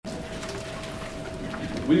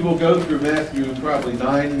We will go through Matthew probably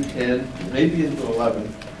 9 and 10, maybe into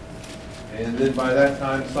 11. And then by that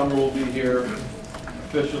time, summer will be here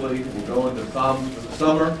officially. We'll go into Psalms for the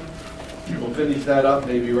summer. We'll finish that up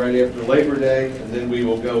maybe right after Labor Day, and then we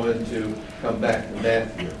will come back to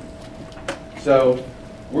Matthew. So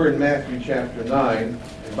we're in Matthew chapter 9,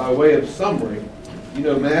 and by way of summary,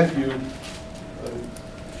 Matthew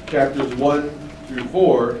chapters 1 through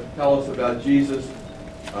 4 tell us about Jesus'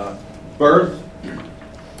 birth,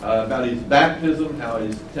 about his baptism, how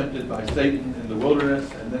he's tempted by Satan in the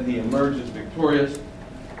wilderness, and then he emerges victorious.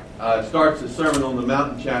 Starts his Sermon on the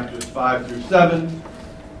Mount in chapters 5 through 7.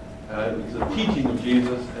 It's a teaching of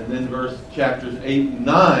Jesus, and then chapters 8 and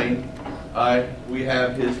 9, we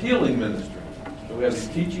have his healing ministry. So we have his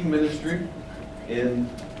teaching ministry in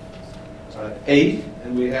 8,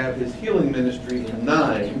 and we have his healing ministry in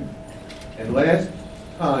 9. And last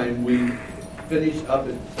time we finished up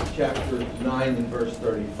at chapter 9 and verse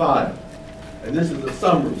 35. And this is a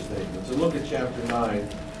summary statement. So look at chapter 9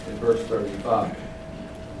 and verse 35.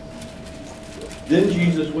 Then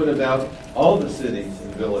Jesus went about all the cities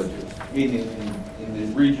and villages, meaning in the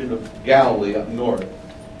region of Galilee up north,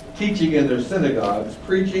 teaching in their synagogues,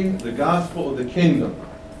 preaching the gospel of the kingdom.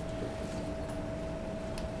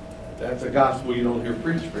 That's a gospel you don't hear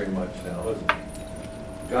preached very much now, is it?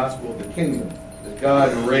 Gospel of the kingdom. That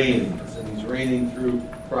God reigns, and he's reigning through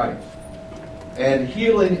Christ. And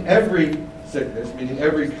healing every sickness, meaning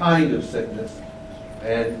every kind of sickness,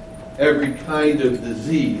 and every kind of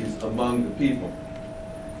disease among the people.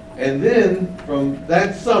 And then, from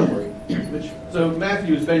that summary, so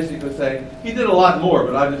Matthew is basically saying, he did a lot more,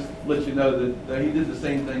 but I just let you know that he did the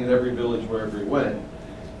same thing in every village wherever he went.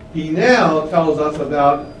 He now tells us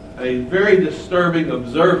about a very disturbing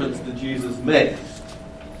observance that Jesus makes.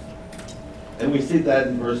 And we see that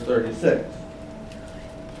in verse 36.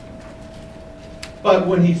 But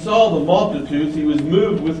when he saw the multitudes, he was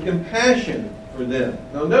moved with compassion for them.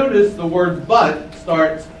 Now notice the word but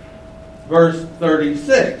starts verse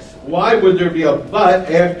 36. Why would there be a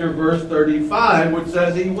but after verse 35, which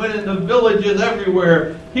says he went into villages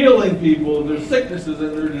everywhere, healing people, their sicknesses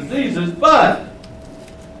and their diseases? But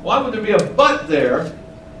why would there be a but there?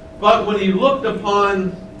 But when he looked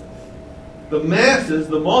upon the masses,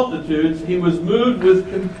 the multitudes, he was moved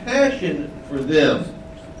with compassion for them.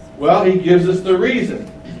 Well, he gives us the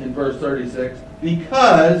reason in verse 36.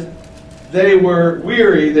 Because they were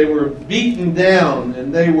weary, they were beaten down,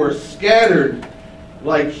 and they were scattered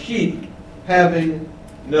like sheep, having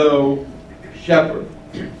no shepherd.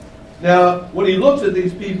 Now, when he looks at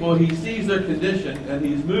these people, he sees their condition, and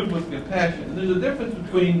he's moved with compassion. And there's a difference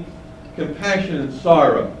between compassion and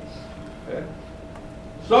sorrow. Okay?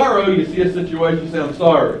 Sorrow, you see a situation, you say, I'm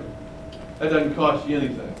sorry. That doesn't cost you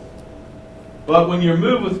anything. But when you're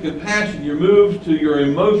moved with compassion, you're moved to your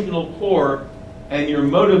emotional core, and you're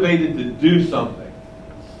motivated to do something.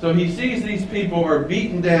 So he sees these people are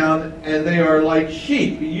beaten down, and they are like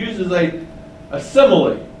sheep. He uses a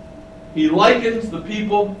simile. He likens the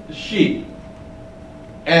people to sheep.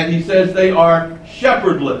 And he says they are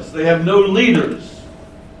shepherdless. They have no leaders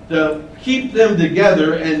to keep them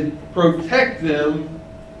together and protect them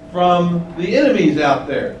from the enemies out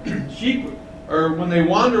there. Sheep, or when they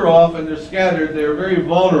wander off and they're scattered, they're very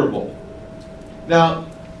vulnerable. Now,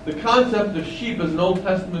 the concept of sheep is an Old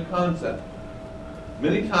Testament concept.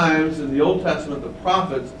 Many times in the Old Testament, the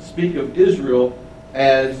prophets speak of Israel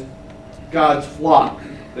as God's flock.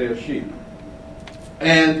 They are sheep.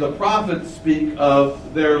 And the prophets speak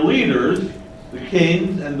of their leaders, the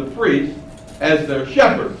kings and the priests, as their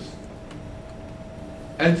shepherds.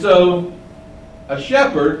 And so, a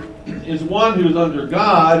shepherd is one who's under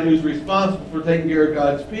God, who's responsible for taking care of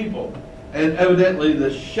God's people. And evidently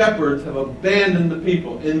the shepherds have abandoned the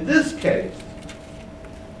people. In this case,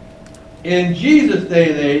 in Jesus'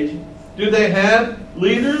 day and age, do they have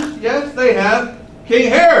leaders? Yes, they have King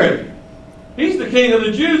Herod. He's the king of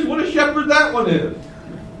the Jews. What a shepherd that one is.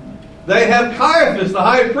 They have Caiaphas, the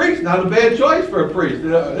high priest. Not a bad choice for a priest,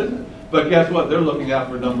 isn't it? But guess what? They're looking out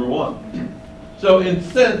for number one. So in a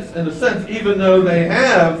sense, even though they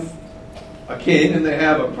have a king and they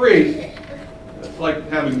have a priest, it's like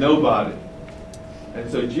having nobody. And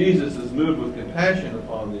so Jesus is moved with compassion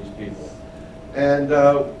upon these people. And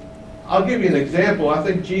I'll give you an example. I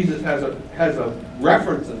think Jesus has a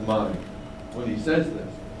reference in mind when he says this.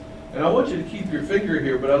 And I want you to keep your finger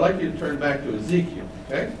here, but I'd like you to turn back to Ezekiel.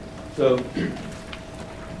 Okay? So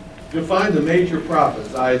you'll find the major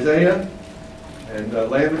prophets, Isaiah and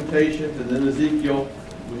Lamentations, and then Ezekiel.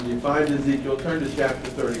 When you find Ezekiel, turn to chapter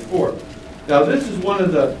 34. Now this is one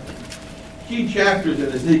of the key chapters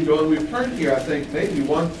in Ezekiel, and we've turned here, I think, maybe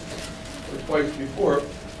once or twice before.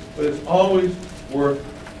 but it's always worth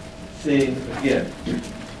seeing again.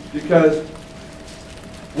 Because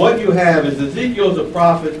what you have is Ezekiel's a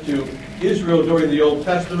prophet to Israel during the Old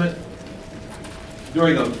Testament.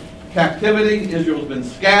 During a captivity, Israel's been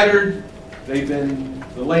scattered. The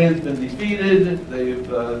land's been defeated.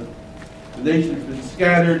 The nation's been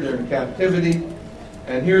scattered. They're in captivity.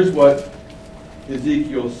 And here's what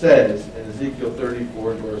Ezekiel says in Ezekiel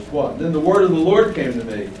 34, verse 1. Then the word of the Lord came to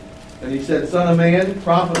me, and he said, Son of man,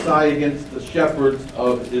 prophesy against the shepherds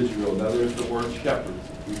of Israel. Now there's the word shepherds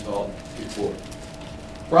we saw before.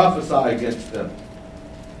 Prophesy against them.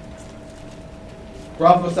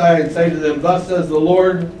 Prophesy and say to them, Thus says the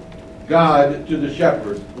Lord God to the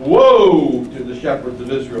shepherds. Woe to the shepherds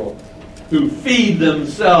of Israel who feed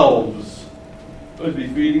themselves. Supposed to be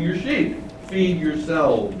feeding your sheep. Feed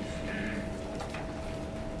yourselves.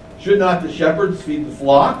 Should not the shepherds feed the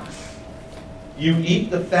flocks? You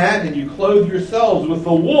eat the fat and you clothe yourselves with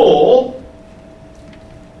the wool.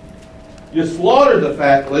 You slaughter the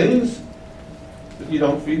fatlings, but you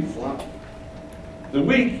don't feed the flock. The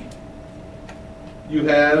weak you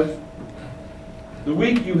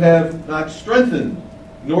have not strengthened,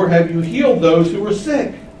 nor have you healed those who are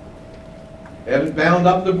sick. Haven't bound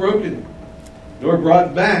up the broken, nor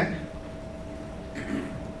brought back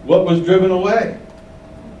what was driven away,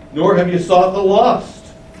 nor have you sought the lost.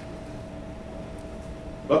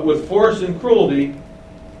 But with force and cruelty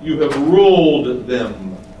you have ruled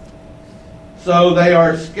them. So they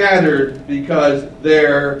are scattered because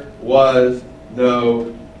there was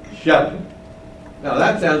no shepherd. Now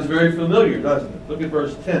that sounds very familiar, doesn't it? Look at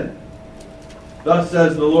verse 10. Thus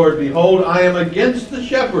says the Lord, Behold, I am against the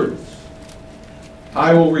shepherds.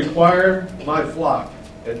 I will require my flock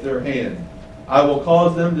at their hand. I will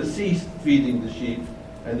cause them to cease feeding the sheep,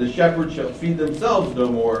 and the shepherds shall feed themselves no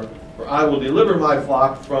more, for I will deliver my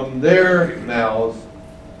flock from their mouths.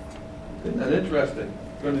 Isn't that interesting?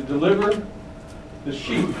 I'm going to deliver the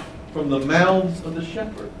sheep from the mouths of the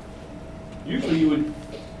shepherd. Usually you would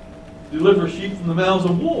deliver sheep from the mouths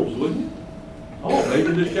of wolves, wouldn't you? Oh,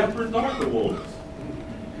 maybe the shepherds are the wolves.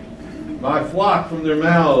 My flock from their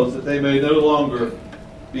mouths, that they may no longer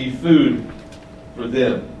be food for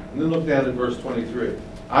them. And then look down at verse 23.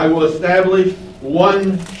 I will establish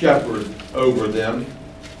one shepherd over them.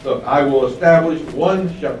 Look, I will establish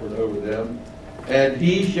one shepherd over them, and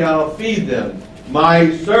he shall feed them.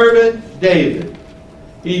 My servant David,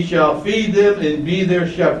 he shall feed them and be their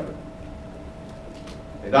shepherd.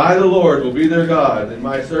 And I, the Lord, will be their God, and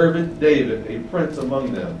my servant David, a prince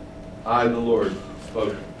among them. I, the Lord,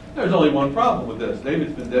 spoke. There's only one problem with this.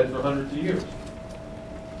 David's been dead for hundreds of years.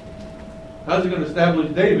 How's he going to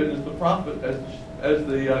establish David as the prophet, as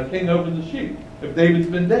the king over the sheep, if David's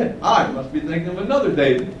been dead? I must be thinking of another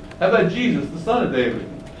David. How about Jesus, the son of David?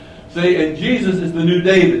 See, and Jesus is the new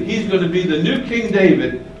David. He's going to be the new King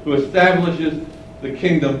David who establishes the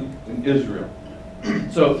kingdom in Israel.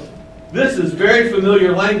 So this is very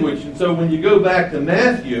familiar language. And so when you go back to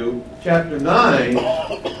Matthew chapter 9,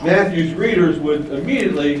 Matthew's readers would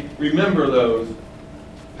immediately remember those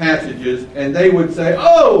passages, and they would say,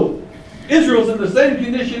 oh, Israel's in the same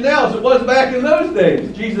condition now as it was back in those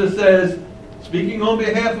days. Jesus says, speaking on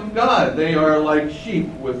behalf of God, they are like sheep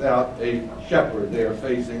without a shepherd. They are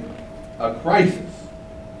facing a crisis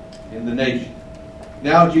in the nation.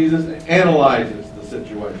 Now Jesus analyzes the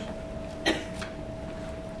situation.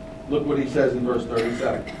 Look what he says in verse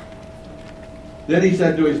 37. Then he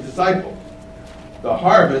said to his disciples, the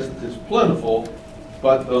harvest is plentiful,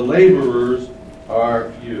 but the laborers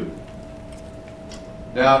are few.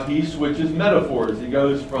 Now he switches metaphors. He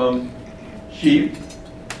goes from sheep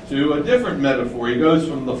to a different metaphor. He goes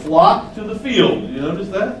from the flock to the field. You notice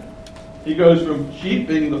that? He goes from sheep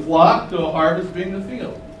being the flock to a harvest being the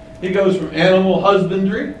field. He goes from animal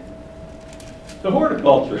husbandry to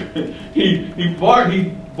horticulture. He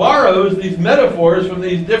borrows these metaphors from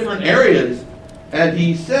these different areas, and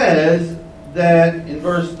he says that in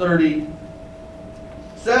verse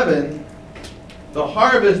 37, the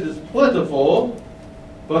harvest is plentiful,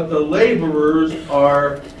 but the laborers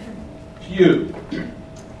are few.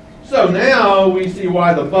 So now we see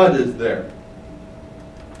why the but is there.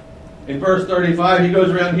 In verse 35, he goes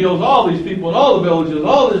around and heals all these people in all the villages,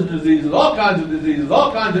 all these diseases, all kinds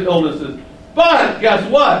of illnesses. But guess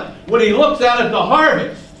what? When he looks out at the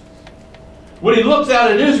harvest, when he looks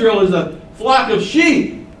out at Israel as a flock of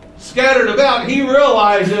sheep scattered about, he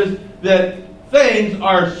realizes that things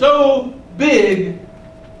are so big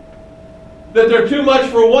that they're too much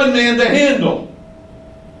for one man to handle.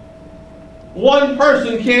 One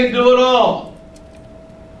person can't do it all.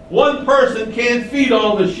 One person can't feed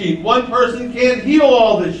all the sheep. One person can't heal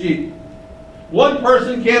all the sheep. One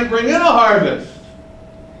person can't bring in a harvest.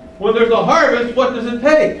 When there's a harvest, what does it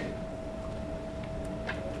take?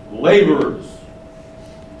 Laborers.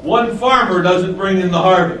 One farmer doesn't bring in the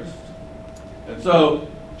harvest. And so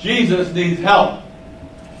Jesus needs help.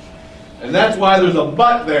 And that's why there's a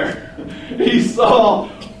but there. He saw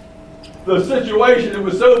the situation. It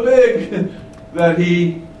was so big that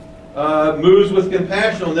he moves with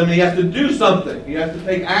compassion on them. And he has to do something. He has to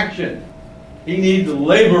take action. He needs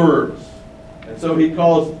laborers. And so he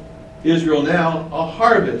calls Israel now a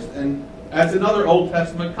harvest. And that's another Old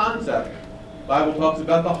Testament concept. The Bible talks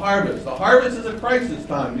about the harvest. The harvest is a crisis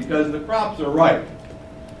time because the crops are ripe.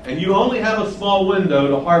 And you only have a small window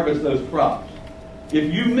to harvest those crops.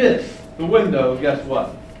 If you miss the window, guess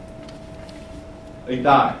what? They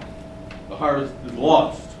die. The harvest is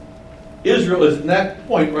lost. Israel is in that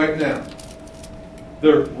point right now.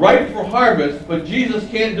 They're ripe for harvest, but Jesus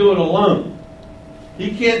can't do it alone.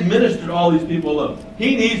 He can't minister to all these people alone.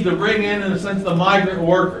 He needs to bring in a sense, the migrant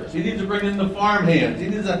workers. He needs to bring in the farm hands. He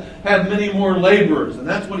needs to have many more laborers. And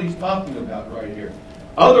that's what he's talking about right here.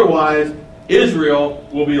 Otherwise, Israel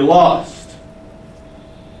will be lost.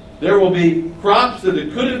 There will be crops that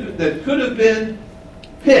could have been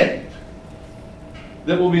picked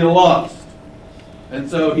that will be lost. And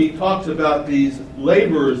so he talks about these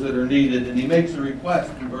laborers that are needed, and he makes a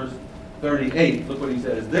request in verse 38. Look what he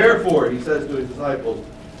says. Therefore, he says to his disciples,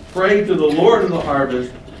 pray to the Lord of the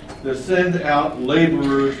harvest to send out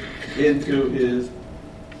laborers into his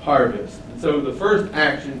harvest. And so the first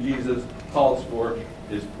action Jesus calls for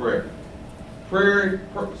is prayer. Prayer.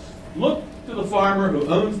 Look to the farmer who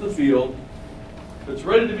owns the field that's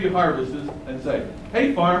ready to be harvested and say,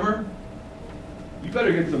 hey farmer, you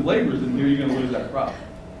better get some laborers in here, you're going to lose that crop.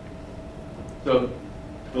 So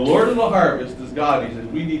the Lord of the harvest is God. He says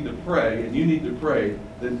we need to pray, and you need to pray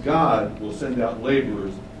that God will send out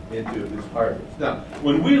laborers into his harvest. Now,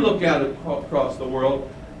 when we look out across the world,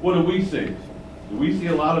 what do we see? Do we see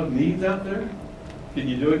a lot of needs out there? Can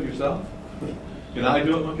you do it yourself? Can I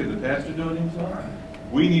do it? Can the pastor do it himself?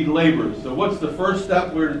 We need laborers. So what's the first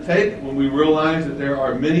step we're to take when we realize that there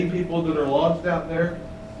are many people that are lost out there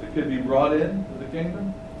that could be brought in to the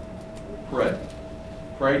kingdom? Pray.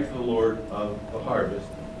 Pray to the Lord of the harvest,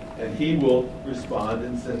 and he will respond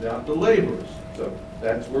and send out the laborers. So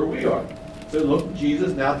that's where we are. So look,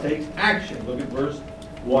 Jesus now takes action. Look at verse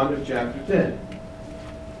 1 of chapter 10.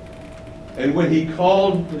 And when he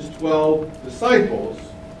called his 12 disciples,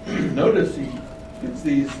 notice it's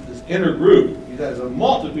this inner group. He has a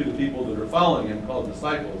multitude of people that are following him called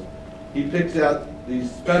disciples. He picks out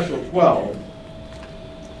these special 12.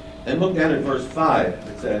 And look down at verse 5.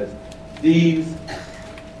 It says, these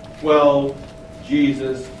 12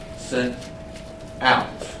 Jesus sent out.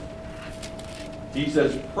 He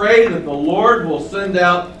says, pray that the Lord will send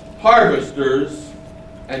out harvesters.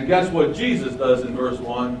 And guess what Jesus does in verse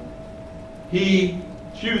 1? He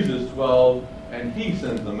chooses 12 and he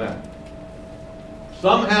sends them out.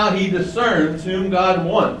 Somehow he discerns whom God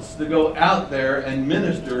wants to go out there and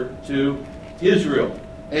minister to Israel.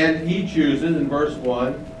 And he chooses, in verse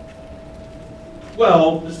 1,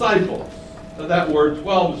 12 disciples. So that word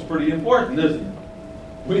 12 is pretty important, isn't it?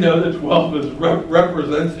 We know that 12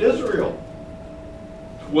 represents Israel.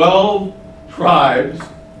 12 tribes,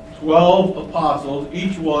 12 apostles,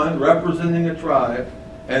 each one representing a tribe.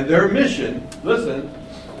 And their mission, listen,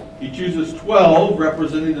 he chooses 12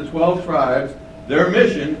 representing the 12 tribes. Their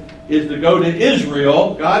mission is to go to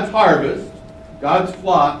Israel, God's harvest, God's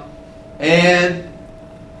flock, and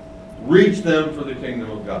reach them for the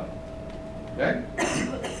kingdom of God. Okay?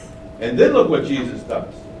 And then look what Jesus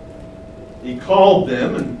does. He called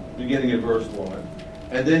them, and beginning at verse 1.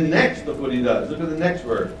 And then next, look what he does. Look at the next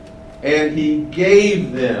word. And he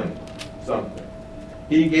gave them something.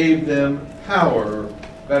 He gave them power, or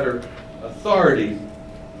better, authority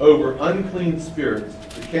over unclean spirits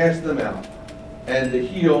to cast them out and to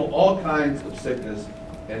heal all kinds of sickness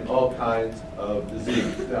and all kinds of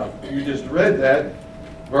disease. Now, you just read that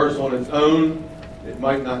verse on its own. It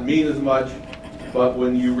might not mean as much, but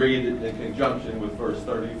when you read it in conjunction with verse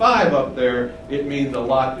 35 up there, it means a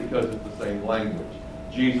lot because it's the same language.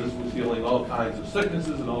 Jesus was healing all kinds of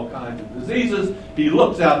sicknesses and all kinds of diseases. He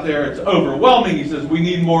looks out there, it's overwhelming. He says, we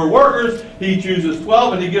need more workers. He chooses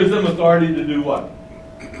 12 and he gives them authority to do what?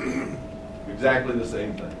 Exactly the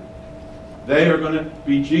same thing. They are going to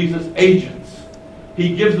be Jesus' agents.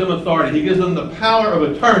 He gives them authority. He gives them the power of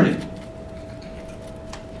attorney.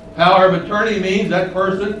 Power of attorney means that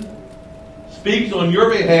person speaks on your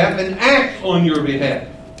behalf and acts on your behalf.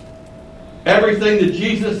 Everything that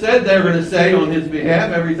Jesus said, they're going to say on his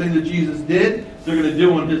behalf. Everything that Jesus did, they're going to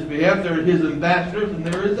do on his behalf. They're his ambassadors and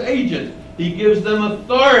they're his agents. He gives them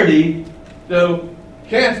authority to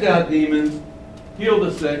cast out demons, heal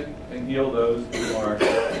the sick, and heal those who are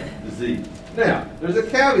diseased. Now, there's a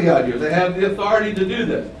caveat here. They have the authority to do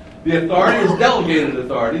this. The authority is delegated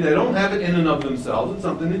authority. They don't have it in and of themselves. It's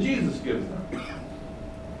something that Jesus gives them.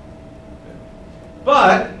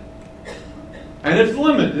 But, and it's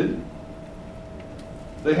limited,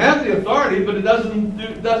 they have the authority, but it doesn't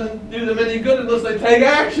do them any good unless they take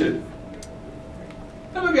action.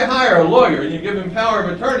 Now, if you hire a lawyer and you give him power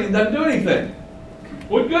of attorney, it doesn't do anything.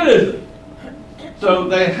 What good is it? So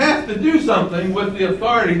they have to do something with the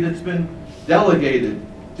authority that's been delegated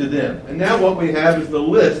to them. And now what we have is the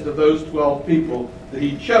list of those 12 people that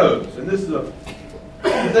he chose. And this is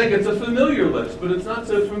I think it's a familiar list, but it's not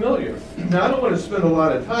so familiar. Now, I don't want to spend a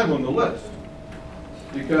lot of time on the list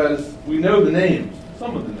because we know the names,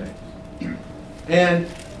 some of the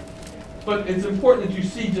names. But it's important that you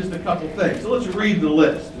see just a couple things. So let's read the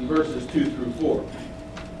list in verses 2 through 4.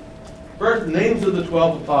 First, names of the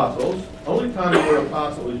 12 apostles. Only time the word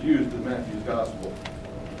apostle is used in Matthew's gospel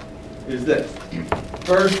is this.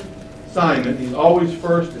 First, Simon. He's always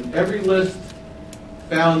first in every list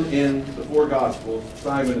found in the 4 gospels.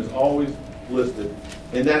 Simon is always listed,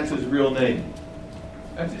 and that's his real name.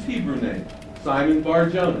 That's his Hebrew name. Simon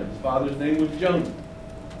Bar-Jonah. His father's name was Jonah,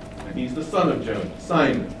 and he's the son of Jonah.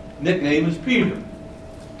 Simon. Nickname is Peter.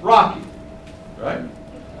 Rocky. Right?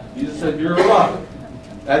 Jesus said, "You're a rock."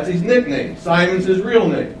 That's his nickname. Simon's his real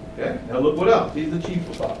name. Okay? Now look what else. He's the chief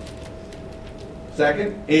apostle.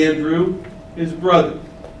 Second, Andrew, his brother.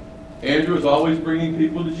 Andrew is always bringing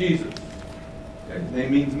people to Jesus. Okay? His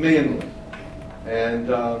name means manly.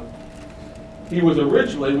 And he was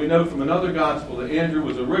originally, we know from another gospel, that Andrew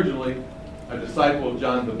was originally a disciple of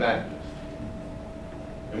John the Baptist.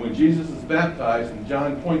 And when Jesus is baptized and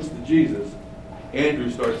John points to Jesus, Andrew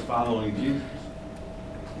starts following Jesus.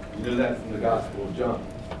 You know that from the Gospel of John.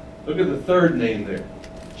 Look at the third name there.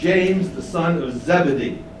 James, the son of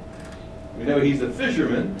Zebedee. We know he's a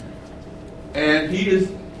fisherman, and he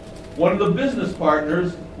is one of the business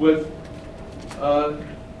partners with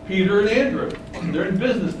Peter and Andrew. They're in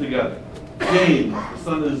business together. James, the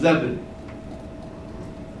son of Zebedee.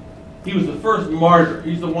 He was the first martyr.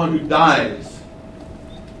 He's the one who dies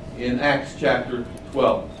in Acts chapter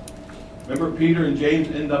 12. Remember, Peter and James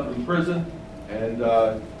end up in prison,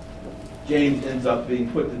 and James ends up being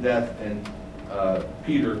put to death, and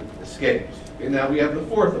Peter escapes. Okay, now we have the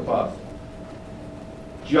 4th apostle.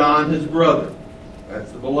 John, his brother.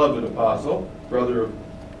 That's the beloved apostle, brother of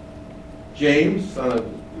James, son of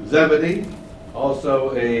Zebedee,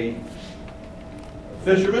 also a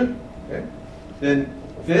fisherman. Okay. Then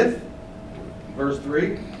 5th, verse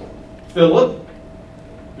 3, Philip,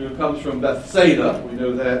 who comes from Bethsaida. We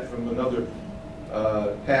know that from another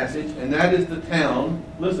passage. And that is the town,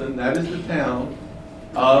 listen, that is the town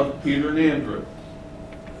of Peter and Andrew.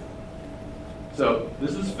 So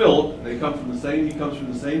this is Philip. He comes from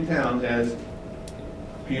the same town as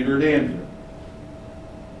Peter and Andrew.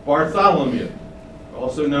 Bartholomew,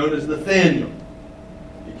 also known as Nathaniel.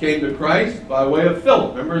 He came to Christ by way of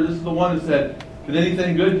Philip. Remember, this is the one that said, "Can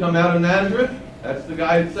anything good come out of Nazareth?" That's the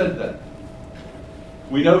guy that said that.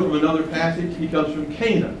 We know from another passage he comes from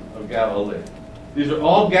Cana of Galilee. These are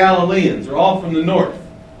all Galileans. They're all from the north.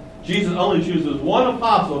 Jesus only chooses one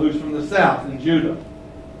apostle who's from the south in Judah.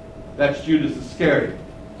 That's Judas Iscariot.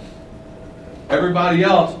 Everybody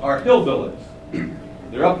else are hillbillies.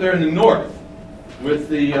 They're up there in the north with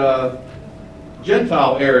the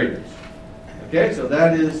Gentile areas. Okay, so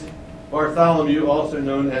that is Bartholomew, also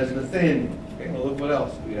known as Nathaniel. Okay, well, look what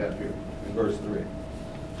else we have here in verse 3.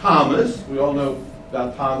 Thomas, we all know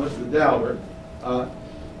about Thomas the doubter.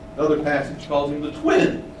 Another passage calls him the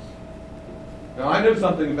twin. Now, I know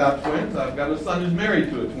something about twins. I've got a son who's married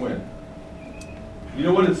to a twin. You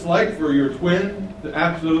know what it's like for your twin to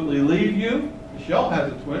absolutely leave you? Michelle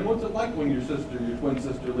has a twin. What's it like when your twin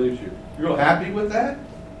sister leaves you? You're real happy with that?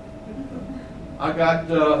 I got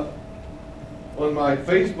on my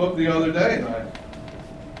Facebook the other day, and I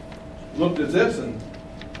looked at this, and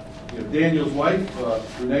Daniel's wife,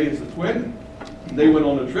 Renee, is a twin, and they went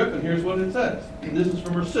on a trip, and here's what it says. And this is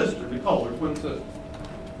from her sister, Nicole, her twin sister.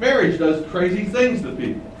 Marriage does crazy things to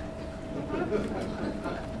people.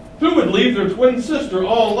 Who would leave their twin sister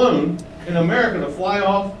all alone in America to fly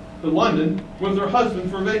off to London with her husband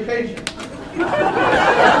for vacation?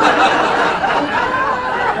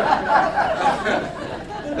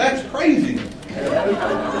 That's crazy.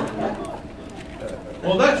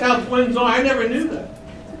 Well, that's how twins are. I never knew that.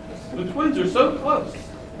 The twins are so close.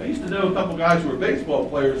 I used to know a couple guys who were baseball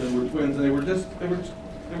players and were twins, and they were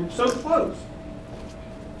so close.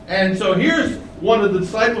 And so here's one of the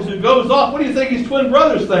disciples who goes off. What do you think his twin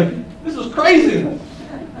brother's thinking? This is craziness.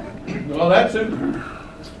 Well, that's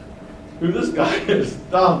who this guy is,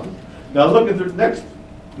 Thomas. Now look at the next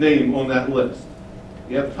name on that list.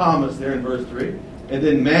 You have Thomas there in verse 3. And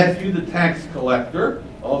then Matthew the tax collector,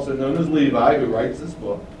 also known as Levi, who writes this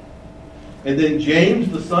book. And then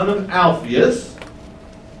James the son of Alphaeus,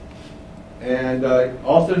 and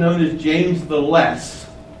also known as James the Less.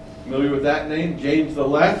 Familiar with that name? James the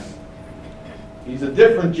Less? He's a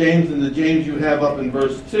different James than the James you have up in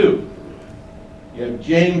verse 2. You have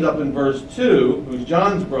James up in verse 2, who's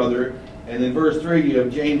John's brother, and in verse 3 you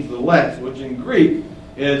have James the Less, which in Greek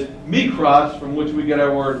is mikros, from which we get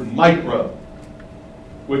our word micro,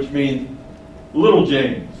 which means little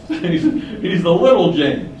James. He's the little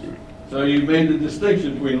James. So you made the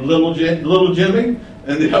distinction between little Jimmy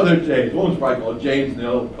and the other James. One was probably called James, and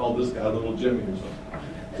the other called this guy Little Jimmy or something.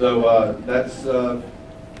 So that's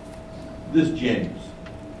this James.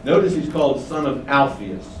 Notice he's called son of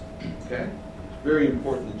Alphaeus. Okay? It's very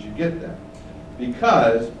important that you get that.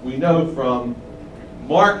 Because we know from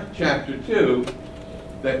Mark chapter 2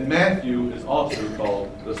 that Matthew is also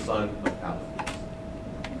called the son of Alphaeus.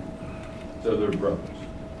 So they're brothers.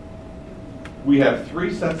 We have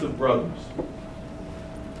 3 sets of brothers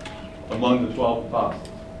among the 12 apostles.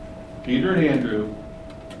 Peter and Andrew,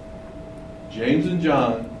 James and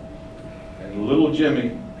John, and little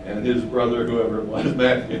Jimmy and his brother, whoever it was,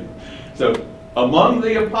 Matthew. So among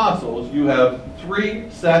the apostles, you have 3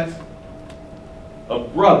 sets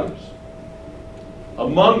of brothers.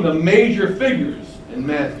 Among the major figures in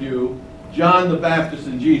Matthew, John the Baptist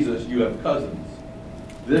and Jesus, you have cousins.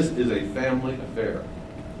 This is a family affair.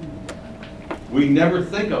 We never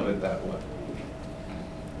think of it that way.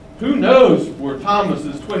 Who knows where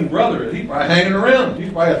Thomas's twin brother is? He's probably hanging around.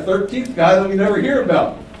 He's probably a 13th guy that we never hear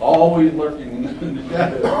about. Always lurking in the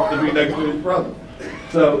shadows to be next to his brother.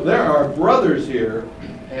 So there are brothers here,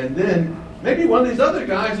 and then maybe one of these other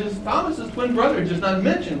guys is Thomas's twin brother, just not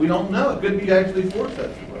mentioned. We don't know. It could be actually 4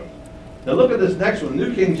 sets of brothers. Now look at this next one.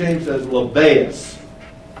 New King James says Lebbaeus.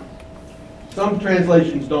 Some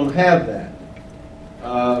translations don't have that.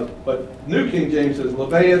 But New King James says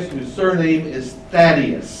Lebbaeus, whose surname is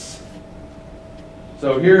Thaddeus.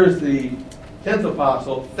 So here's the 10th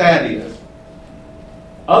apostle, Thaddeus.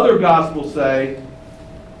 Other Gospels say,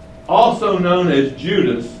 also known as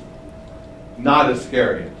Judas, not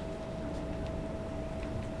Iscariot.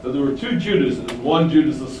 So there were 2 Judases, one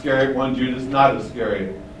Judas Iscariot, one Judas not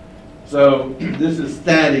Iscariot. So this is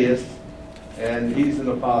Thaddeus, and he's an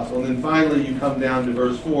apostle. And then finally you come down to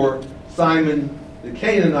verse 4, Simon the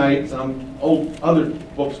Canaanite. Some other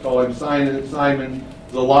books call him Simon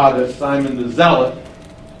Zelotes, Simon the Zealot,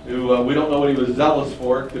 who we don't know what he was zealous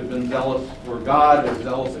for. Could have been zealous for God or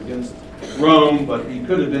zealous against Rome, but he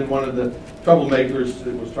could have been one of the troublemakers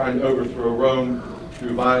that was trying to overthrow Rome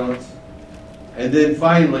through violence. And then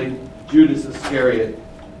finally, Judas Iscariot,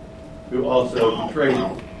 who also betrayed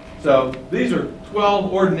him. So these are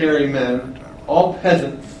 12 ordinary men, all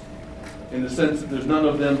peasants, in the sense that there's none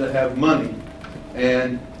of them that have money,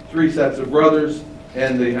 and 3 sets of brothers,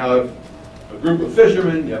 and they have a group of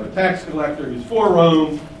fishermen. You have a tax collector who's for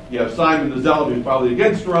Rome. You have Simon the Zealot, who's probably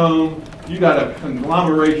against Rome. You got a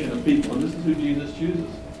conglomeration of people, and this is who Jesus chooses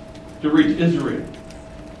to reach Israel.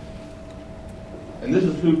 And this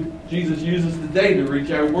is who Jesus uses today to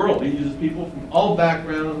reach our world. He uses people from all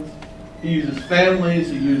backgrounds. He uses families.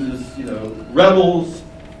 He uses, rebels,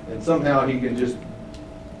 and somehow he can just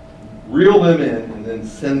reel them in and then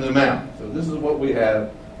send them out. So this is what we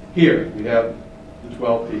have here. We have the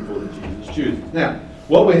 12 people that Jesus chooses. Now,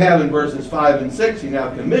 what we have in verses 5 and 6, he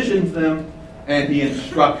now commissions them and he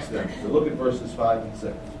instructs them. So look at verses 5 and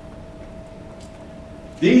 6.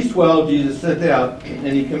 These 12 Jesus sent out, and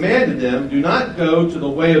he commanded them, do not go to the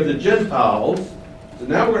way of the Gentiles. So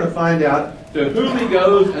now we're going to find out to whom he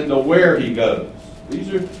goes and to where he goes.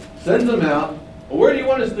 Sends them out. Well, where do you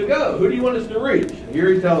want us to go? Who do you want us to reach? And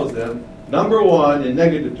here he tells them, number 1, in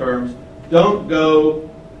negative terms, don't go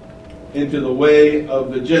into the way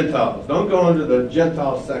of the Gentiles. Don't go into the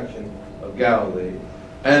Gentile section of Galilee.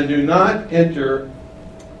 And do not enter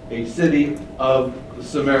a city of the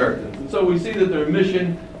Samaritans. And so we see that their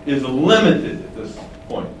mission is limited at this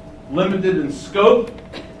point. Limited in scope,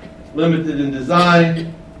 limited in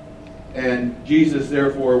design, and Jesus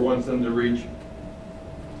therefore wants them to reach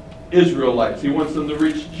Israelites. He wants them to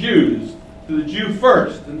reach Jews, to the Jew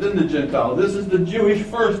first, and then the Gentile. This is the Jewish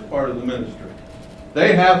first part of the ministry.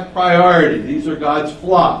 They have priority. These are God's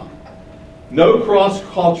flock. No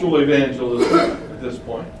cross-cultural evangelism at this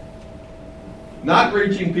point. Not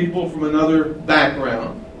reaching people from another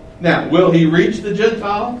background. Now, will he reach the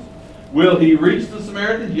Gentiles? Will he reach the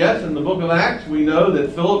Samaritans? Yes, in the book of Acts, we know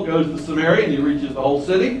that Philip goes to Samaria and he reaches the whole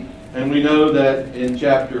city. And we know that in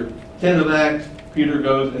chapter 10 of Acts, Peter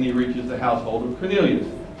goes and he reaches the household of Cornelius.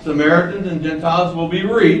 Samaritans and Gentiles will be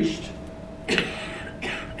reached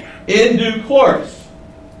in due course.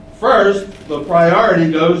 First, the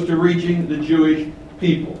priority goes to reaching the Jewish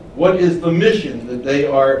people. What is the mission that they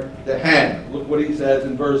are to have? Look what he says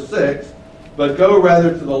in verse 6. But go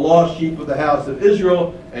rather to the lost sheep of the house of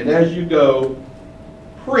Israel, and as you go,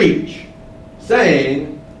 preach,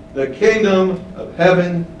 saying, the kingdom of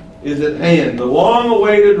heaven is at hand. The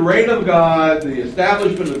long-awaited reign of God, the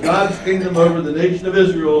establishment of God's kingdom over the nation of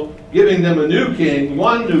Israel, giving them a new king,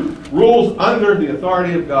 one who rules under the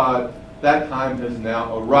authority of God, that time has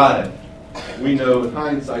now arrived. We know in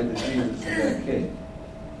hindsight that Jesus is that king.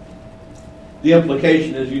 The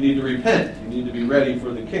implication is you need to repent. You need to be ready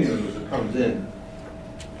for the kingdom as it comes in.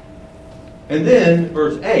 And then,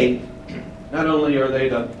 verse 8, not only are they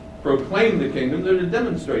to proclaim the kingdom, they're to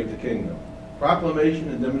demonstrate the kingdom. Proclamation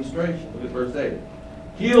and demonstration. Look at verse 8.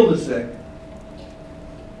 Heal the sick,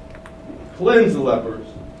 cleanse the lepers,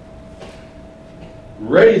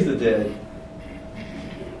 raise the dead,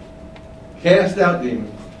 cast out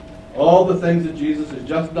demons. All the things that Jesus has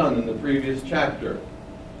just done in the previous chapter.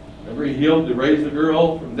 Remember, he raised the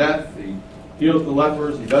girl from death. He heals the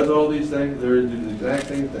lepers. He does all these things. They're the exact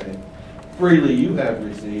same thing. Freely you have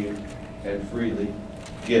received, and freely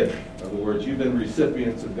give. In other words, you've been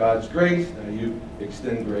recipients of God's grace. Now you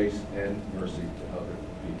extend grace and mercy to other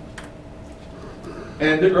people.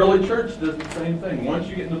 And the early church does the same thing. Once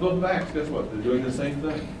you get in the book of Acts, guess what? They're doing the same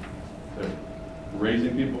thing. They're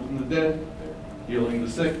raising people from the dead. They're healing the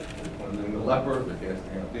sick. They're cleansing the leper. They're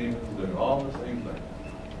casting out demons. They're doing all the same thing.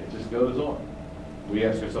 It just goes on. We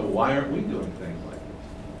ask ourselves, why aren't we doing things like this?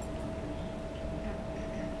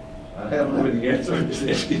 I haven't really the answer. I'm just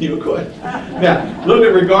asking you a question. Now, look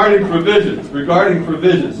at regarding provisions. Regarding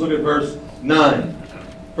provisions, look at verse 9.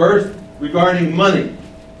 First, regarding money.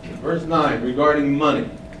 Verse 9, regarding money.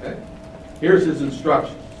 Okay? Here's his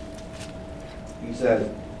instructions. He says,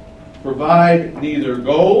 provide neither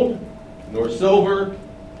gold, nor silver,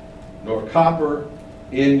 nor copper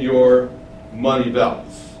in your money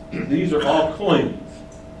belts. These are all coins.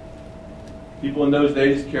 People in those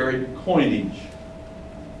days carried coinage.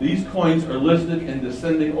 These coins are listed in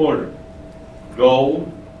descending order.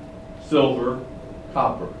 Gold, silver,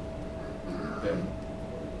 copper. Okay.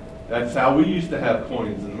 That's how we used to have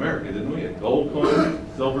coins in America, didn't we? Gold coins,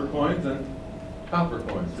 silver coins, and copper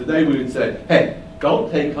coins. Today we would say, hey,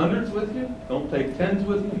 don't take hundreds with you, don't take tens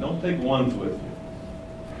with you, don't take ones with you.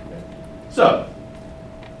 Okay. So,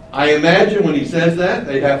 I imagine when he says that,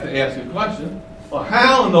 they'd have to ask a question. Well,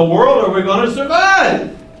 how in the world are we going to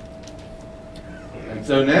survive? And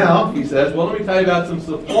so now he says, well, let me tell you about some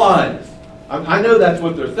supplies. I know that's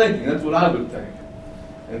what they're thinking. That's what I would think.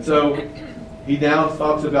 And so he now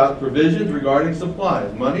talks about provisions regarding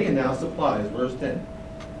supplies. Money and now supplies. Verse 10.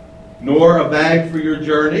 Nor a bag for your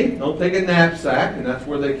journey. Don't take a knapsack, and that's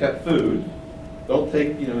where they kept food. Don't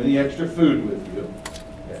take any extra food with you.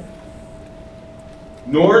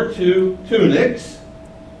 Nor 2 tunics.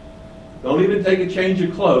 Don't even take a change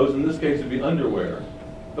of clothes. In this case, it would be underwear.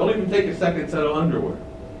 Don't even take a second set of undergarments.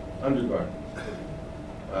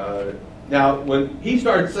 Now, when he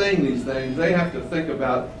starts saying these things, they have to think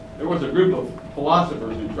about, there was a group of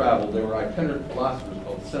philosophers who traveled. They were itinerant philosophers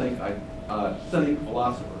called Cynic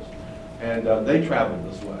philosophers. And they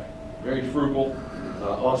traveled this way. Very frugal,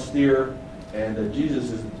 austere, and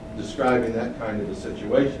Jesus is describing that kind of a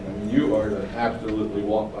situation. I mean, you are to absolutely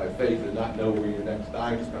walk by faith and not know where your next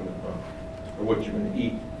dime is coming from or what you're going to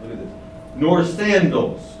eat. Look at this. Nor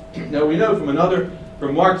sandals. Now, we know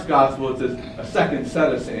from Mark's gospel, it says a second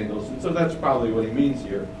set of sandals, and so that's probably what he means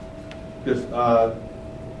here. Because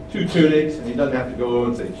 2 tunics, and he doesn't have to go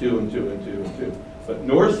and say 2 and 2 and 2 and 2. But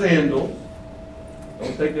nor sandals.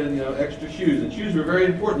 Don't take extra shoes. And shoes are very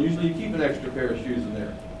important. Usually you keep an extra pair of shoes in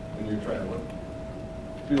there when you're traveling.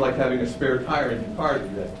 It'd be like having a spare tire in your car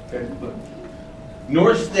today. Okay?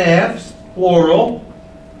 Nor staffs, plural.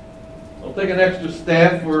 Don't take an extra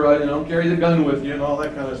staff for, carry the gun with you and all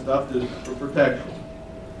that kind of stuff for protection.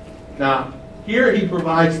 Now, here he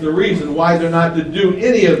provides the reason why they're not to do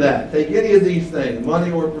any of that. Take any of these things,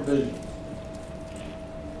 money or provisions.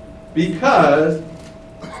 Because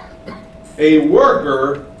a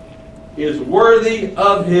worker is worthy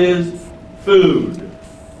of his food.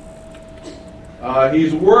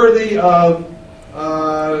 He's worthy of,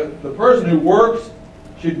 the person who works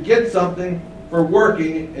should get something for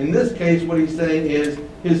working. In this case, what he's saying is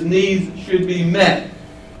his needs should be met.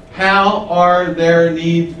 How are their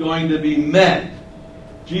needs going to be met?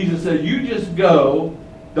 Jesus said, you just go,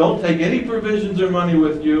 don't take any provisions or money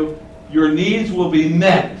with you, your needs will be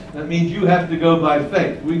met. That means you have to go by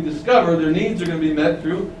faith. We discover their needs are going to be met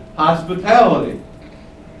through hospitality.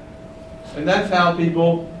 And that's how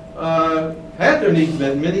people had their needs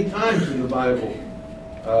met many times in the Bible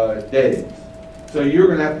days. So you're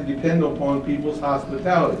going to have to depend upon people's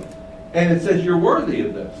hospitality. And it says you're worthy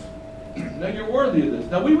of this. Now you're worthy of this.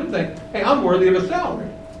 Now we would think, hey, I'm worthy of a salary.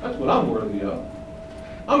 That's what I'm worthy of.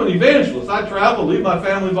 I'm an evangelist. I travel, leave my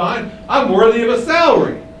family behind. I'm worthy of a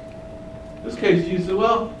salary. In this case, Jesus said,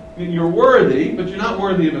 well, you're worthy, but you're not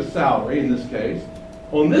worthy of a salary in this case.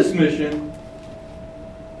 On this mission,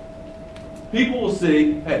 people will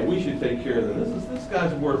see, hey, we should take care of them. This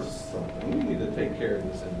guy's worth something. We need to take care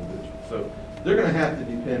of this individual. So they're going to have to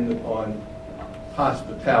depend upon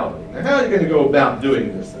hospitality. Now, how are you going to go about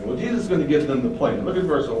doing this thing? Well, Jesus is going to give them the plan. Look at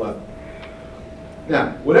verse 11.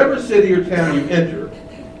 Now, whatever city or town you enter,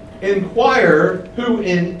 inquire who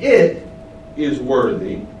in it is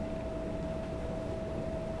worthy,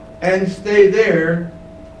 and stay there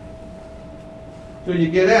till you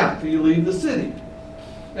get out, till you leave the city.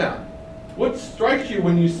 Now, what strikes you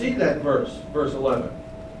when you see that verse 11?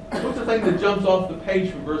 What's the thing that jumps off the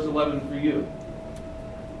page from verse 11 for you?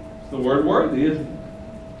 It's the word worthy, isn't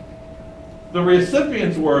it? The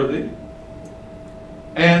recipient's worthy,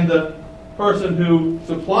 and the person who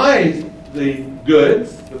supplies the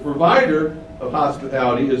goods, the provider of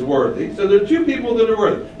hospitality, is worthy. So there are two people that are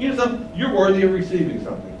worthy. You know something? You're worthy of receiving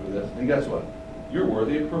something for this, and guess what? You're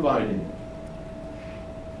worthy of providing it.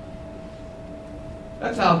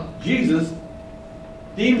 That's how Jesus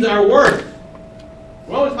deems our worth.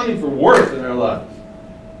 We're always hunting for worth in our lives.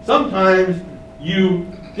 Sometimes you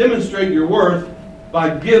demonstrate your worth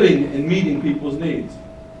by giving and meeting people's needs.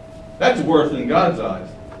 That's worth in God's eyes.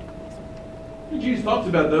 Jesus talks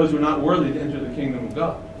about those who are not worthy to enter the kingdom of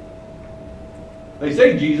God. They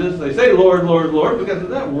say Jesus, they say Lord, Lord, Lord, because they're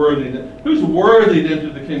not worthy. Who's worthy to enter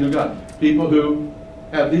the kingdom of God? People who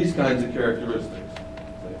have these kinds of characteristics.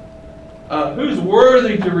 Who's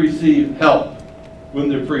worthy to receive help when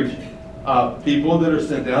they're preaching? People that are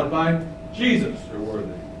sent out by Jesus are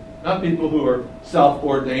worthy. Not people who are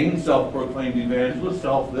self-ordained, self-proclaimed evangelists,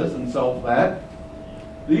 self-this and self-that.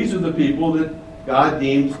 These are the people that God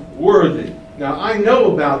deems worthy. Now, I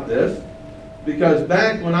know about this because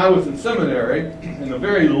back when I was in seminary, in a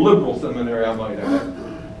very liberal seminary I might add,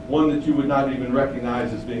 one that you would not even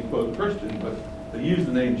recognize as being, quote, Christian, but they used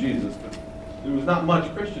the name Jesus, but there was not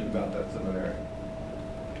much Christian about that seminary.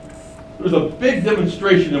 There was a big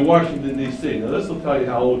demonstration in Washington, D.C. Now, this will tell you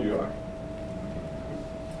how old you are.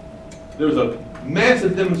 There was a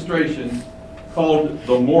massive demonstration called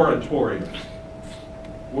the Moratorium,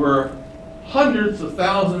 where hundreds of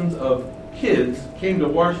thousands of kids came to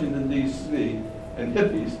Washington, D.C., and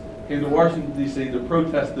hippies came to Washington, D.C. to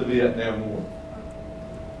protest the Vietnam War.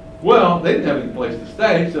 Well, they didn't have any place to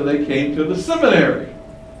stay, so they came to the seminary.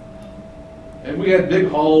 And we had a big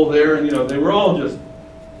hall there, and, they were all just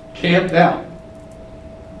camped out.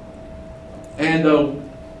 And there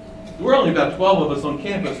were only about 12 of us on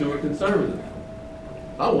campus who were conservative.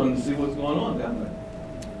 I wanted to see what's going on down there.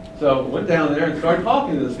 So I went down there and started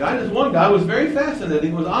talking to this guy. This one guy was very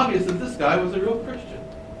fascinating. It was obvious that this guy was a real Christian.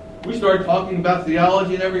 We started talking about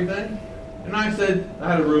theology and everything. And I said,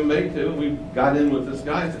 I had a roommate too, and we got in with this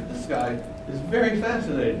guy. I said, this guy is very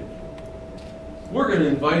fascinating. We're going to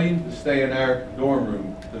invite him to stay in our dorm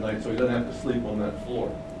room tonight so he doesn't have to sleep on that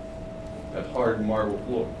floor, that hard marble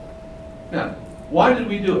floor. Now, why did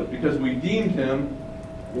we do it? Because we deemed him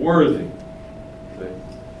worthy. See?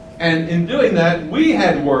 And in doing that, we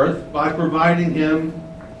had worth by providing him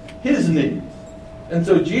his needs. And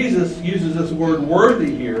so Jesus uses this word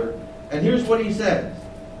worthy here, and here's what he says.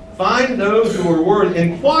 Find those who are worthy.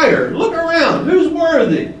 Inquire. Look around. Who's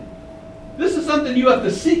worthy? This is something you have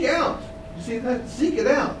to seek out. You see that? Seek it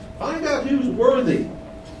out. Find out who's worthy.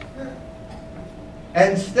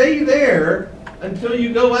 And stay there until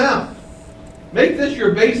you go out. Make this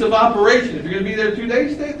your base of operation. If you're going to be there 2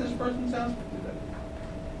 days, stay at this person's house for 2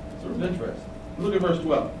 days. Sort of interesting. Look at verse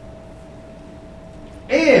 12.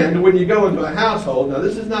 And when you go into a household, now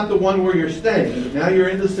this is not the one where you're staying, but now you're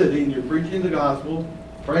in the city and you're preaching the gospel,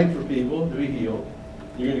 praying for people to be healed.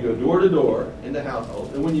 You're going to go door to door into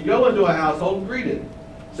households. And when you go into a household, greet it.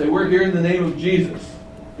 Say, we're here in the name of Jesus,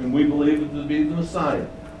 and we believe it to be the Messiah.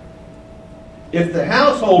 If the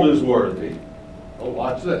household is worthy,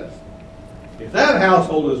 watch this. If that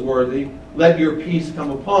household is worthy, let your peace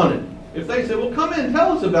come upon it. If they say, well, come in,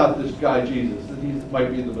 tell us about this guy Jesus, that he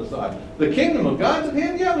might be the Messiah. The kingdom of God's at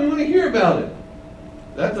hand? Yeah, we want to hear about it.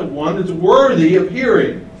 That's a one that's worthy of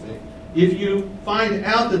hearing. If you find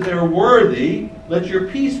out that they're worthy, let your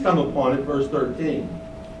peace come upon it, verse 13.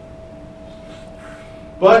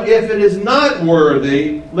 But if it is not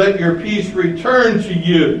worthy, let your peace return to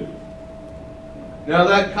you. Now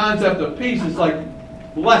that concept of peace is like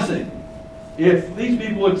blessing. If these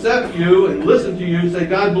people accept you and listen to you, say,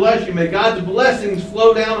 God bless you, may God's blessings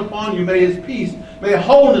flow down upon you, may His peace, may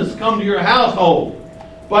wholeness come to your household.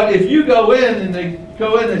 But if you go in and they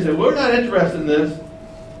say, we're not interested in this,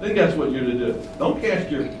 then guess what you're to do? Don't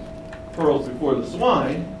cast your pearls before the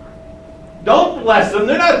swine. Don't bless them.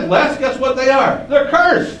 They're not blessed. Guess what they are? They're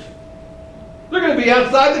cursed. They're going to be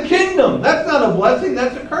outside the kingdom. That's not a blessing.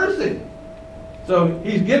 That's a cursing. So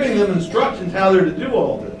He's giving them instructions how they're to do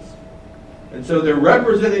all this. And so they're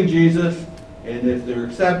representing Jesus, and if they're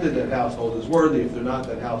accepted, that household is worthy. If they're not,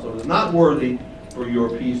 that household is not worthy for your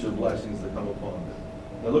peace or blessings to come upon them.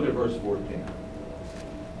 Now look at verse 14.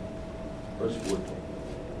 Verse 14.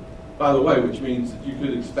 By the way, which means that you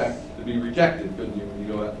could expect to be rejected, couldn't you, when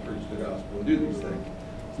you go out and preach the gospel and do these things?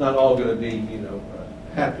 It's not all going to be,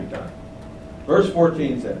 a happy time. Verse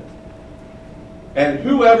 14 says, and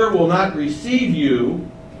whoever will not receive you,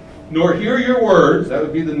 nor hear your words, that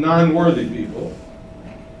would be the non-worthy people,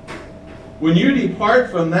 when you depart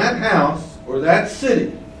from that house or that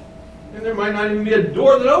city, and there might not even be a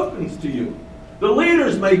door that opens to you. The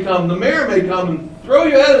leaders may come, the mayor may come and throw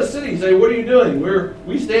you out of the city and say, what are you doing?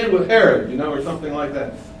 We stand with Herod, or something like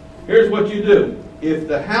that. Here's what you do. If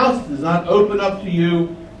the house does not open up to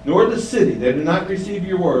you, nor the city, they do not receive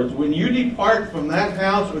your words, when you depart from that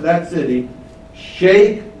house or that city,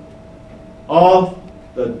 shake off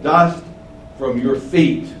the dust from your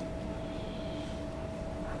feet.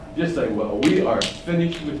 Just say, well, we are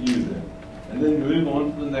finished with you then. And then move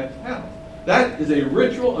on to the next house. That is a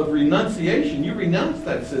ritual of renunciation. You renounce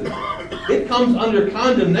that city. It comes under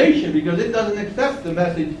condemnation because it doesn't accept the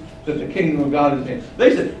message that the kingdom of God is in.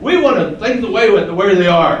 They said, we want to things away with the way they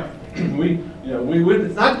are.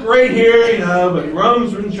 It's not great here, but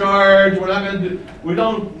Rome's in charge. We're not going to do,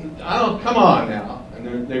 come on now.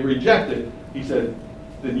 And they reject it. He said,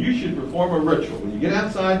 then you should perform a ritual. When you get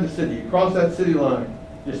outside the city, you cross that city line,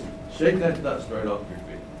 just shake that dust right off your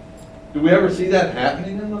feet. Do we ever see that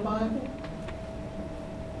happening in the Bible?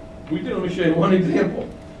 We do. Let me show you one example.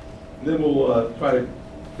 And then we'll try to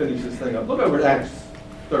finish this thing up. Look over at Acts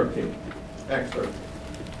 13. Acts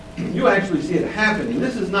 13. You actually see it happening.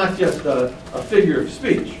 This is not just a figure of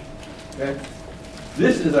speech. Okay?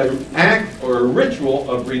 This is an act or a ritual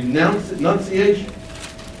of renunciation.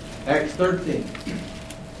 Acts 13.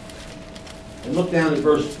 And look down at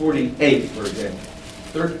verse 48, for example.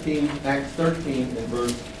 Acts 13 and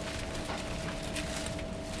verse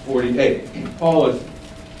 48. Paul is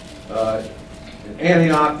in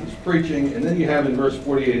Antioch, he's preaching, and then you have in verse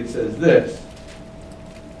 48 it says this.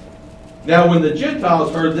 Now when the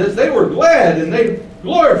Gentiles heard this, they were glad, and they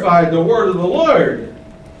glorified the word of the Lord.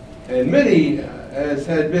 And many, as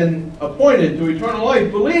had been appointed to eternal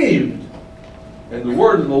life, believed. And the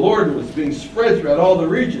word of the Lord was being spread throughout all the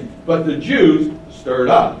region. But the Jews stirred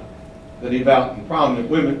up the devout and prominent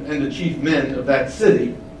women and the chief men of that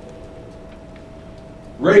city,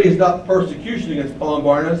 raised up persecution against Paul and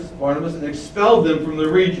Barnabas and expelled them from the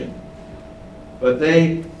region. But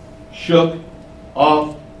they shook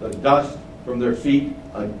off the dust from their feet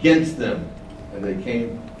against them, and they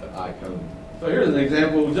came to Iconium. So here's an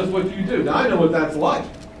example of just what you do. Now I know what that's like.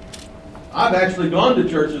 I've actually gone to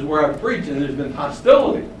churches where I've preached and there's been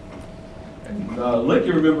hostility. And Lick,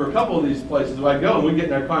 you remember a couple of these places where I go and we get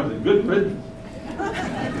in our cars and good riddance.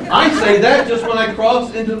 I say that just when I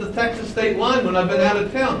cross into the Texas state line when I've been out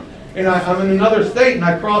of town. And I'm in another state and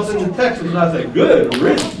I cross into Texas and I say, good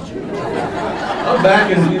riddance. I'm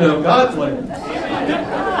back in, God's land.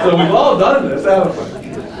 So we've all done this, haven't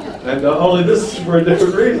we? And only this is for a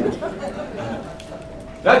different reason.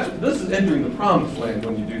 This is entering the promised land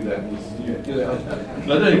when you do that.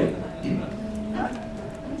 But anyway.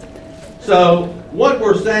 So what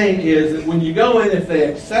we're saying is that when you go in, if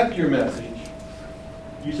they accept your message,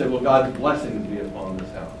 you say, well, God's blessings be upon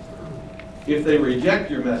this house. If they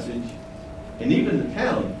reject your message, and even the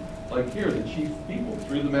town, like here, the chief people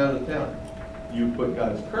threw them out of the town, you put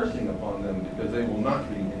God's cursing upon them because they will not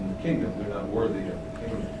be in the kingdom. They're not worthy of the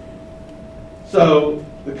kingdom. So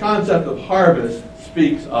the concept of harvest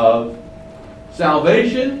speaks of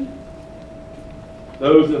salvation.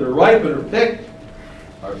 Those that are ripe and are picked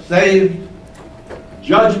are saved.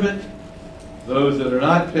 Judgment. Those that are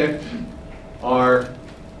not picked are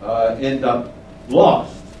end up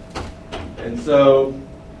lost. And so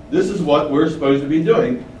this is what we're supposed to be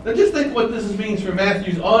doing. Now just think what this means for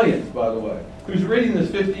Matthew's audience, by the way, who's reading this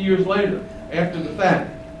 50 years later, after the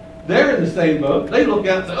fact. They're in the same boat. They look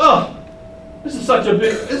out and say, oh, this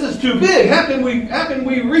is too big. How can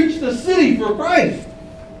we reach the city for Christ?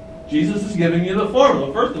 Jesus is giving you the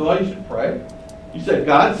formula. First of all, you should pray. You said,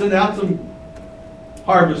 God, send out some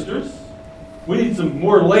harvesters. We need some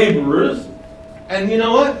more laborers. And you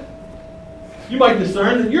know what? You might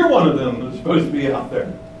discern that you're one of them that's supposed to be out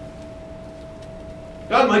there.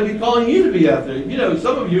 God might be calling you to be out there. You know,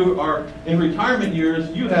 some of you are in retirement years.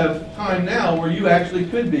 You have time now where you actually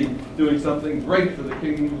could be doing something great for the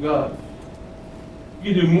kingdom of God.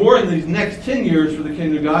 You do more in these next 10 years for the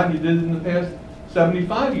kingdom of God than you did in the past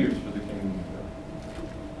 75 years for the kingdom of God.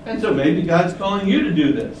 And so maybe God's calling you to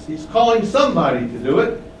do this. He's calling somebody to do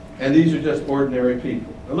it, and these are just ordinary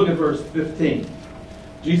people. Now look at verse 15.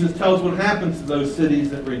 Jesus tells what happens to those cities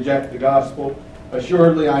that reject the gospel.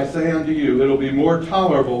 Assuredly, I say unto you, it will be more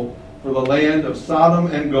tolerable for the land of Sodom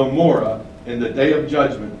and Gomorrah in the day of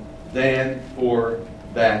judgment than for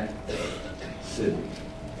that city.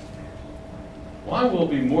 Why will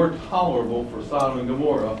it be more tolerable for Sodom and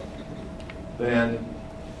Gomorrah than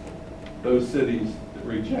those cities that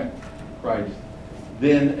reject Christ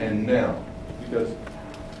then and now? Because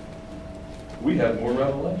we have more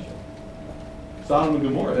revelation. Sodom and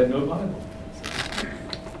Gomorrah had no Bible.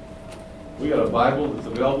 We got a Bible that's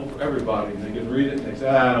available for everybody. They can read it and they say,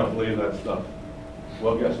 I don't believe that stuff.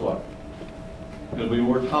 Well, guess what? It'll be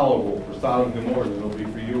more tolerable for Sodom and Gomorrah than it'll be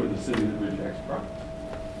for you or the city that rejects Christ.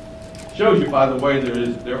 Shows you, by the way,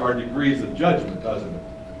 there are degrees of judgment, doesn't it?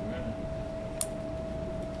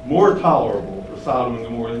 More tolerable for Sodom and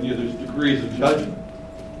Gomorrah than you. There's degrees of judgment.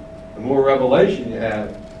 The more revelation you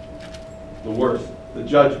have, the worse the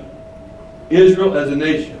judgment. Israel as a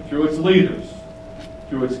nation, through its leaders,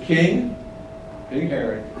 through its king, King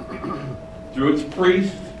Herod, through its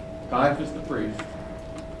priest, Caiaphas the priest,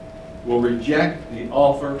 will reject the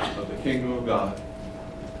offer of the kingdom of God.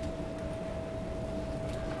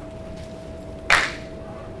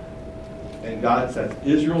 And God sets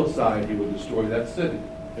Israel aside. He will destroy that city.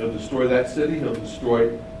 He'll destroy that city. He'll destroy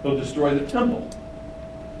the temple.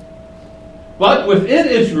 But within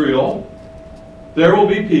Israel, there will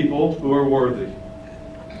be people who are worthy,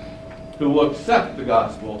 who will accept the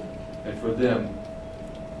gospel, and for them,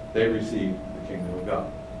 they receive the kingdom of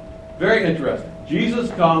God. Very interesting.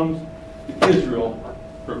 Jesus comes to Israel,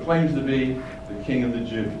 proclaims to be the King of the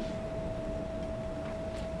Jews.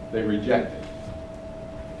 They reject him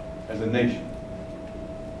as a nation.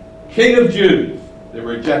 King of Jews, they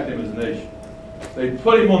reject him as a nation. They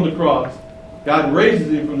put him on the cross. God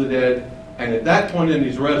raises him from the dead, and at that point in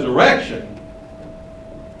his resurrection,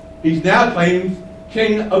 he's now claimed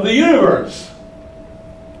King of the universe.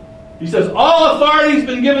 He says, all authority has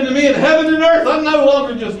been given to me in heaven and earth. I'm no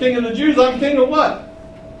longer just King of the Jews. I'm King of what?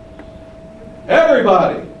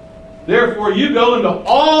 Everybody. Therefore, you go into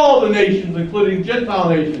all the nations, including Gentile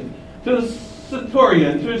nations, to the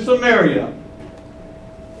Centurion, to Samaria,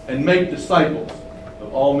 and make disciples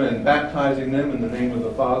of all men, baptizing them in the name of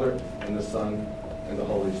the Father and the Son and the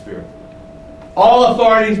Holy Spirit. All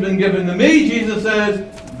authority has been given to me, Jesus says.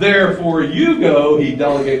 Therefore, you go. He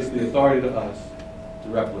delegates the authority to us to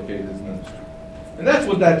replicate his ministry. And that's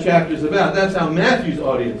what that chapter is about. That's how Matthew's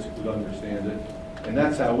audience would understand it. And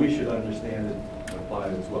that's how we should understand it and apply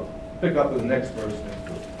it as well. Pick up in the next verse next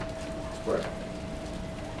week. Let's pray.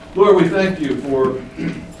 Lord, we thank you for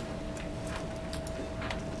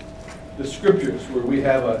the scriptures where we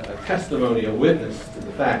have a testimony, a witness to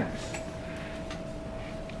the facts.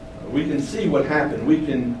 We can see what happened. We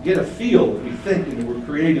can get a feel. If we think and we're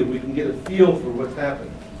creative, we can get a feel for what's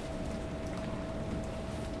happened.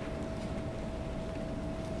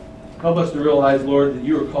 Help us to realize, Lord, that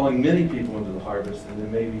you are calling many people into the harvest, and there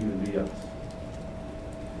may even be us.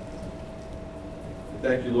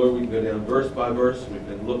 Thank you, Lord. We can go down verse by verse. We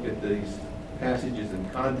can look at these passages in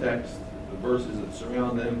context, the verses that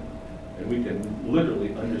surround them, and we can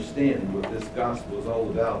literally understand what this gospel is all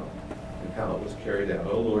about and how it was carried out.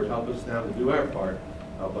 Oh, Lord, help us now to do our part.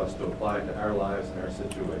 Help us to apply it to our lives and our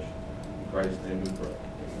situation. In Christ's name we pray.